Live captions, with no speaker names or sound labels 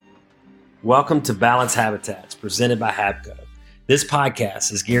Welcome to Balance Habitats, presented by Habco. This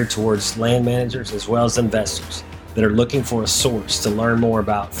podcast is geared towards land managers as well as investors that are looking for a source to learn more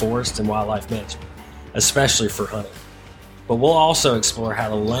about forest and wildlife management, especially for hunting. But we'll also explore how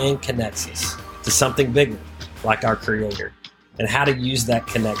the land connects us to something bigger, like our Creator, and how to use that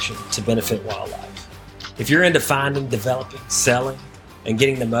connection to benefit wildlife. If you're into finding, developing, selling, and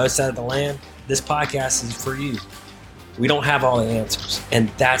getting the most out of the land, this podcast is for you. We don't have all the answers, and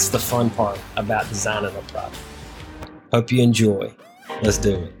that's the fun part about designing a project. Hope you enjoy. Let's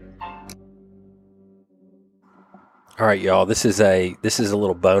do it. All right, y'all. This is a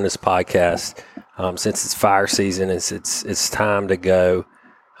little bonus podcast. Since it's fire season, it's time to go.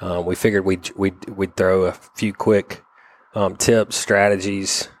 We figured we'd throw a few quick tips,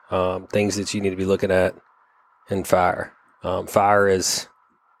 strategies, things that you need to be looking at in fire. I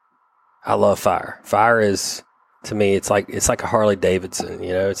love fire. Fire is, to me, it's like a Harley Davidson.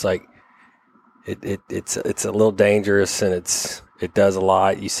 You know, it's like it's a little dangerous, and it does a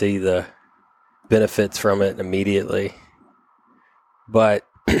lot. You see the benefits from it immediately, but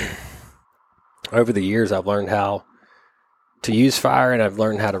over the years, I've learned how to use fire, and I've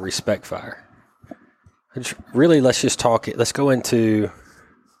learned how to respect fire. Really, let's just talk it. Let's go into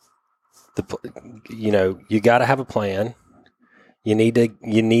you got to have a plan. You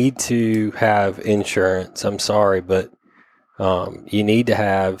need to have insurance. I'm sorry, but you need to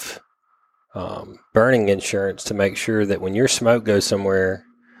have burning insurance to make sure that when your smoke goes somewhere,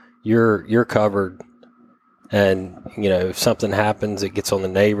 you're covered. And if something happens, it gets on the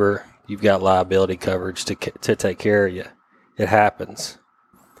neighbor, you've got liability coverage to take care of you. It happens.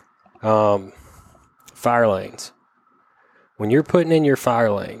 Fire lanes. When you're putting in your fire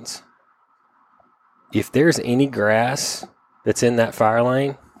lanes, if there's any grass that's in that fire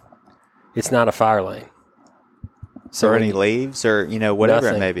lane, it's not a fire lane. So or any leaves or, whatever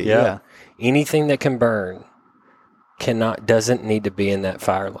nothing, it may be. Yeah. Anything that can burn doesn't need to be in that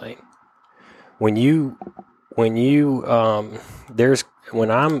fire lane. When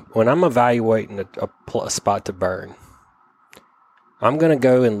I'm evaluating a spot to burn, I'm going to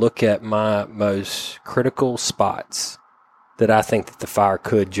go and look at my most critical spots that I think that the fire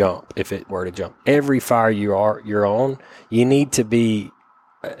could jump if it were to jump. Every fire you're on, you need to be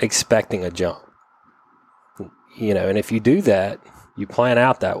expecting a jump. And if you do that, you plan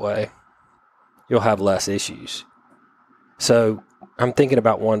out that way, you'll have less issues. So I'm thinking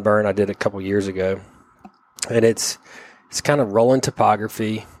about one burn I did a couple years ago, and it's kind of rolling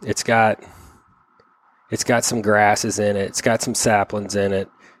topography. It's got some grasses in it. It's got some saplings in it.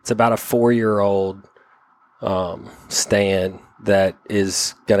 It's about a 4-year-old stand that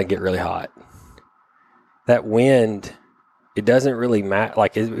is going to get really hot. That wind, it doesn't really matter.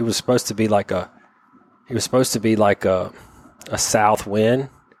 Like it was supposed to be like a south wind,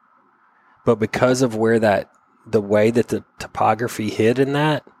 but because of the way that the topography hit in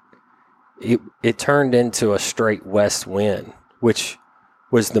that, it turned into a straight west wind, which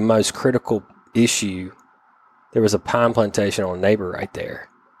was the most critical issue. There was a pine plantation on a neighbor right there.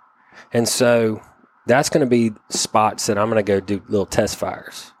 And so that's going to be spots that I'm going to go do little test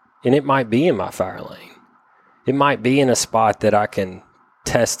fires. And it might be in my fire lane. It might be in a spot that I can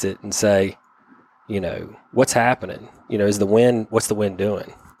test it and say, what's happening? What's the wind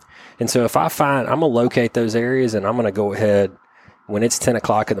doing? And so if I find, I'm going to locate those areas, and I'm going to go ahead when it's 10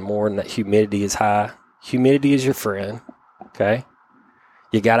 o'clock in the morning, that humidity is high. Humidity is your friend. Okay.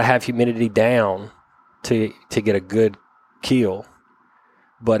 You got to have humidity down to get a good kill.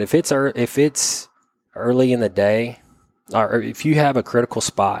 But if it's early in the day, or if you have a critical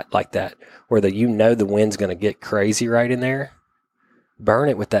spot like that where the wind's going to get crazy right in there, burn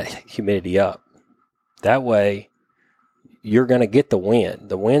it with that humidity up. That way, you're going to get the wind.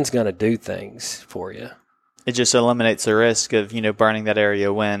 The wind's going to do things for you. It just eliminates the risk of burning that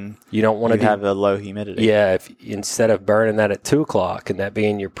area when you don't want to have a low humidity. Yeah, if instead of burning that at 2 o'clock and that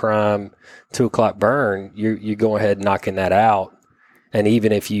being your prime 2 o'clock burn, you go ahead knocking that out. And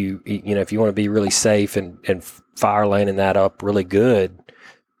even if you want to be really safe and fire laning that up really good,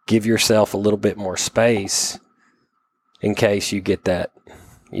 give yourself a little bit more space in case you get that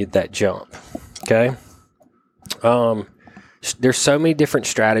jump. Okay. There's so many different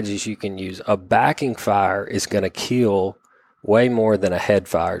strategies you can use. A backing fire is going to kill way more than a head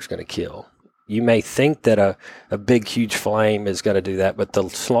fire is going to kill. You may think that a big, huge flame is going to do that, but the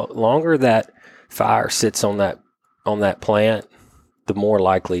longer that fire sits on that plant, the more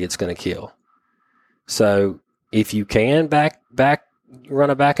likely it's going to kill. So if you can run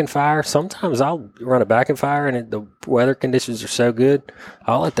a backing fire, sometimes I'll run a backing fire and the weather conditions are so good,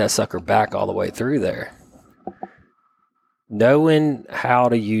 I'll let that sucker back all the way through there. knowing how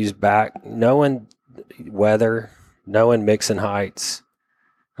to use knowing weather, knowing mixing heights,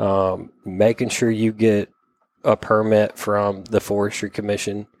 making sure you get a permit from the Forestry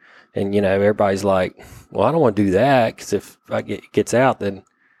Commission. And, everybody's like, well, I don't want to do that because if it gets out, then,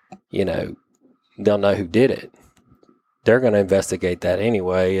 they'll know who did it. They're going to investigate that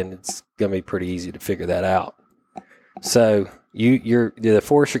anyway, and it's going to be pretty easy to figure that out. So the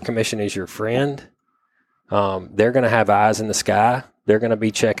Forestry Commission is your friend. They're going to have eyes in the sky. They're going to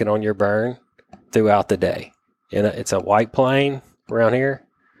be checking on your burn throughout the day. And it's a white plane around here.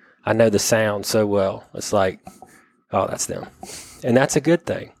 I know the sound so well. It's like, oh, that's them. And that's a good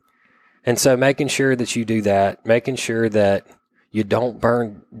thing. And so making sure that you do that, making sure that you don't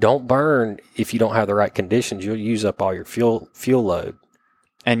burn if you don't have the right conditions. You'll use up all your fuel load.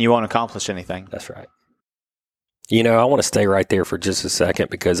 And you won't accomplish anything. That's right. I want to stay right there for just a second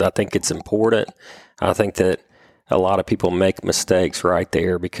because I think it's important. I think that a lot of people make mistakes right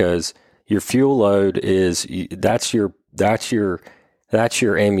there because your fuel load that's your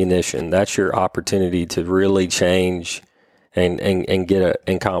ammunition. That's your opportunity to really change and get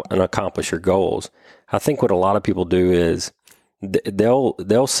and accomplish your goals. I think what a lot of people do is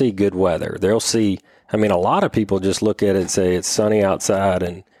they'll see good weather. They'll see. A lot of people just look at it and say it's sunny outside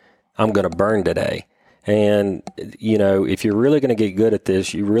and I'm going to burn today. And, if you're really going to get good at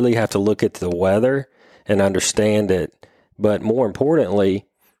this, you really have to look at the weather and understand it. But more importantly,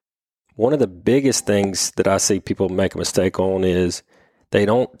 one of the biggest things that I see people make a mistake on is they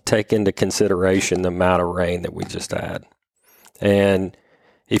don't take into consideration the amount of rain that we just had. And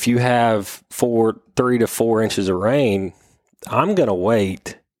if you have 3 to 4 inches of rain, I'm going to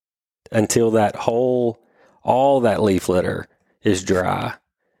wait until all that leaf litter is dry.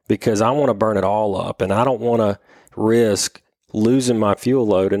 Because I want to burn it all up, and I don't want to risk losing my fuel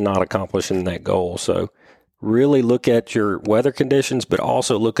load and not accomplishing that goal. So really look at your weather conditions, but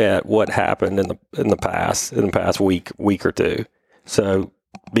also look at what happened in the past week or two. So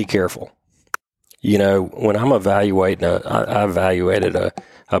be careful. When I'm evaluating I evaluated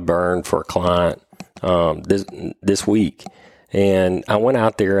a burn for a client this week, and I went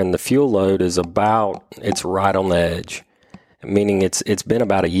out there, and the fuel load is it's right on the edge. Meaning it's been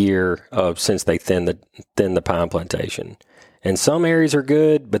about a year since they thinned the pine plantation. And some areas are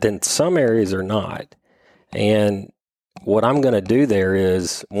good, but then some areas are not. And what I'm going to do there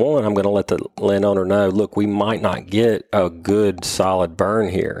is, one, I'm going to let the landowner know, look, we might not get a good solid burn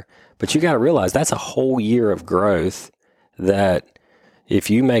here. But you got to realize that's a whole year of growth that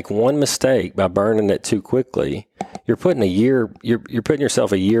if you make one mistake by burning it too quickly, you're putting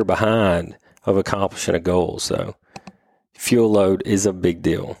yourself a year behind of accomplishing a goal. So fuel load is a big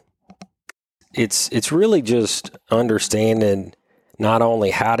deal. It's really just understanding not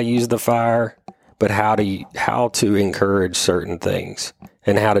only how to use the fire, but how to encourage certain things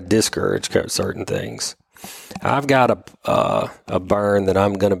and how to discourage certain things. I've got a burn that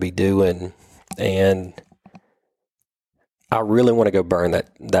I'm going to be doing, and I really want to go burn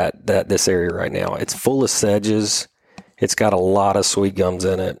this area right now. It's full of sedges. It's got a lot of sweet gums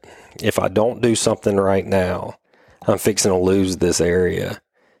in it. If I don't do something right now, I'm fixing to lose this area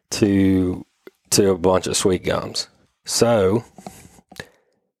to a bunch of sweet gums. So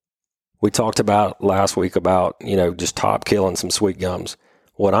we talked about last week about, just top killing some sweet gums.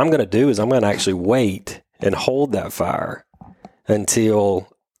 What I'm going to do is I'm going to actually wait and hold that fire until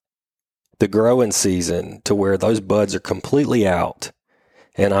the growing season to where those buds are completely out,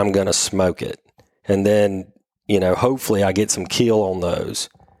 and I'm going to smoke it. And then, hopefully I get some kill on those.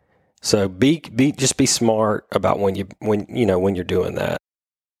 So just be smart about when you're doing that.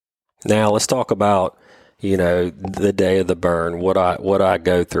 Now let's talk about, the day of the burn, what I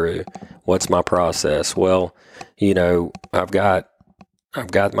go through, what's my process. Well, I've got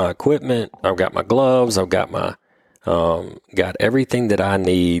my equipment, I've got my gloves, I've got got everything that I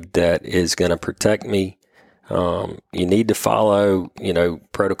need that is going to protect me. You need to follow,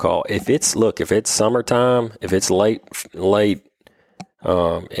 protocol. If it's summertime, if it's late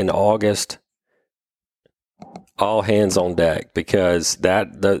in August, all hands on deck, because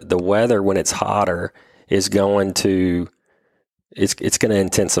the weather when it's hotter is going to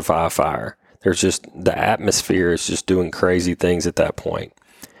intensify a fire. There's just the atmosphere is just doing crazy things at that point.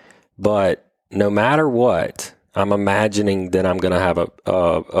 But no matter what, I'm imagining that I'm going to have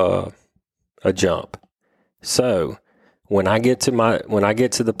a jump. So when I get to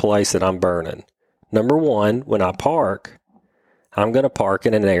the place that I'm burning, number one, when I park, I'm going to park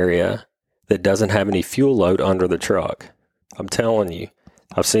in an area that doesn't have any fuel load under the truck. I'm telling you,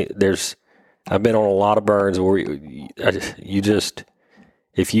 I've been on a lot of burns where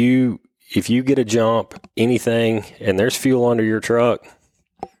if if you get a jump, anything, and there's fuel under your truck,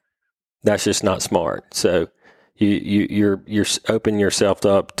 that's just not smart. So you're opening yourself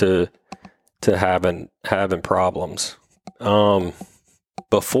up to having problems.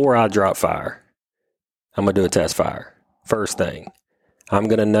 Before I drop fire, I'm gonna do a test fire. First thing, I'm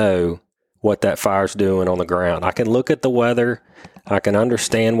gonna know what that fire's doing on the ground. I can look at the weather, I can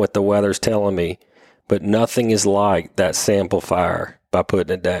understand what the weather's telling me, but nothing is like that sample fire by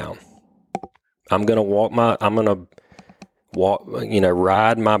putting it down. I'm gonna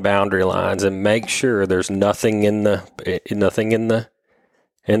ride my boundary lines and make sure there's nothing in that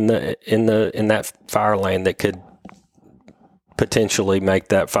fire lane that could potentially make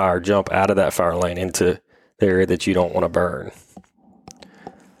that fire jump out of that fire lane into the area that you don't want to burn.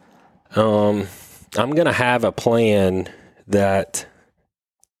 I'm going to have a plan that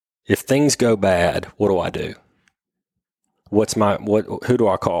if things go bad, what do I do? Who do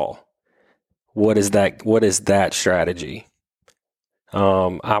I call? What is that strategy?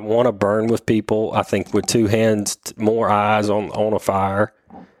 I want to burn with people. I think with two hands, more eyes on a fire,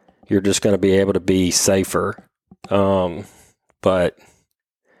 you're just going to be able to be safer. But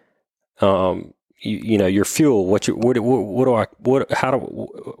your fuel. How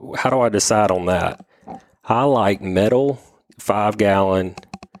do I decide on that? I like metal 5-gallon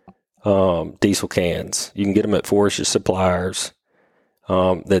diesel cans. You can get them at Forest's suppliers.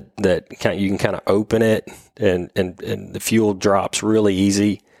 You can kind of open it and the fuel drops really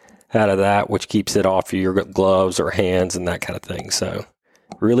easy out of that, which keeps it off your gloves or hands and that kind of thing. So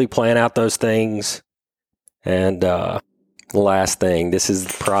really plan out those things. And the last thing, this is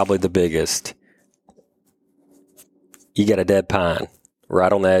probably the biggest. You got a dead pine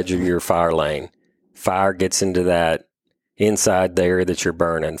right on the edge of your fire lane. Fire gets into that inside there that you're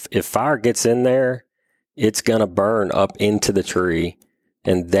burning. If fire gets in there, it's going to burn up into the tree.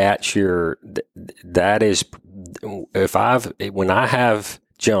 And when I have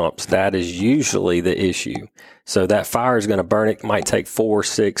jumps, that is usually the issue. So that fire is going to burn. It might take 4,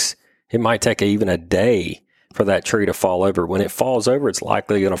 6, it might take even a day for that tree to fall over. When it falls over, it's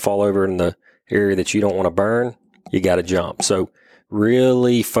likely going to fall over in the area that you don't want to burn. You got to jump. So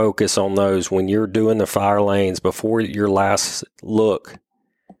really focus on those when you're doing the fire lanes before your last look.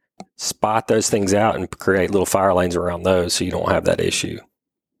 Spot those things out and create little fire lanes around those so you don't have that issue.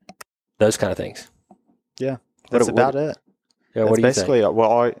 Those kind of things. Yeah, that's about it. Yeah, what do you think?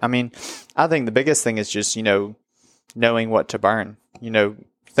 Well, I think the biggest thing is just, knowing what to burn.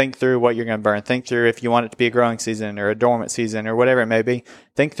 Think through what you're going to burn. Think through if you want it to be a growing season or a dormant season or whatever it may be.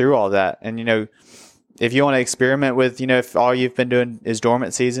 Think through all that. And, if you want to experiment with, if all you've been doing is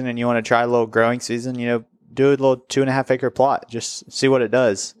dormant season and you want to try a little growing season, do a little 2.5 acre plot. Just see what it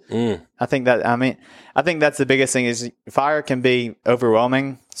does. I think that's the biggest thing is fire can be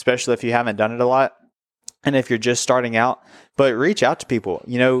overwhelming, especially if you haven't done it a lot. And if you're just starting out, but reach out to people,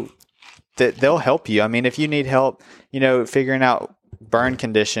 that they'll help you. If you need help, figuring out burn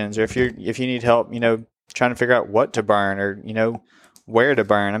conditions, or if you need help, trying to figure out what to burn or, where to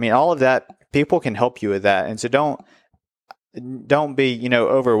burn. All of that, people can help you with that. And so don't be,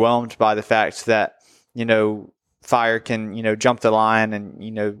 overwhelmed by the fact that, fire can, jump the line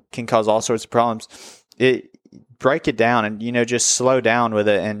and, can cause all sorts of problems. Break it down and, just slow down with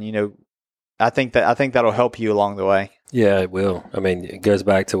it. And, I think that'll help you along the way. Yeah, it will. It goes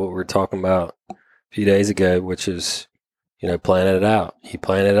back to what we were talking about a few days ago, which is, planning it out. You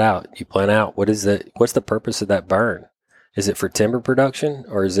plan it out. You plan out what's the purpose of that burn? Is it for timber production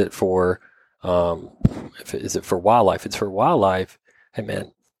or is it for is it for wildlife? If it's for wildlife, hey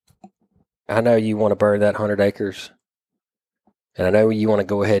man, I know you want to burn that 100 acres, and I know you want to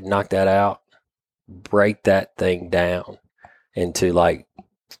go ahead and knock that out. Break that thing down into like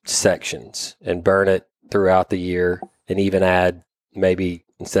sections and burn it throughout the year, and even add maybe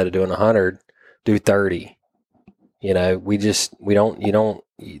instead of doing 100, do 30. You don't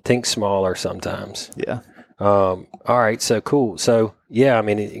think smaller sometimes. Yeah. All right. So cool. So yeah,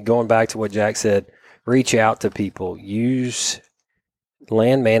 going back to what Jack said, reach out to people, use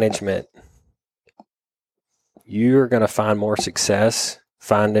land management. You're going to find more success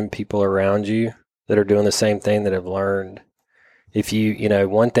finding people around you that are doing the same thing that have learned. If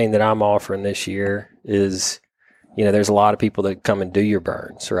one thing that I'm offering this year is, there's a lot of people that come and do your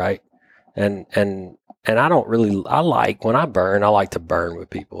burns, right? And I like when I burn, I like to burn with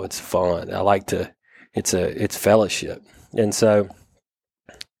people. It's fun. It's fellowship. And so,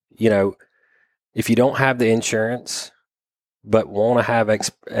 if you don't have the insurance, but want to have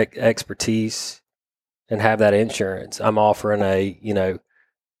expertise and have that insurance, I'm offering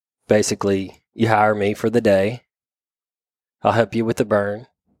basically you hire me for the day. I'll help you with the burn.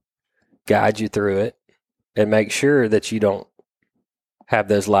 guide you through it and make sure that you don't have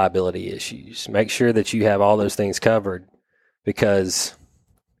those liability issues. Make sure that you have all those things covered, because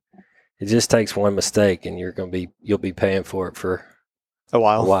it just takes one mistake and you'll be paying for it for a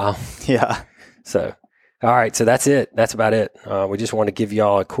while. Yeah. So, all right. So that's it. That's about it. We just want to give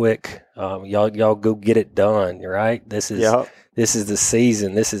y'all a quick, y'all go get it done. Right. This is the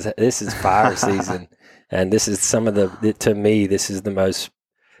season. This is fire season. And this is to me, this is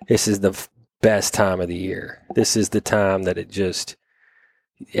the best time of the year. This is the time that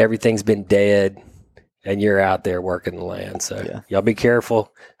everything's been dead and you're out there working the land. So y'all be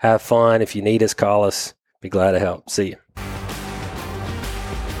careful, have fun. If you need us, call us. Be glad to help. See you.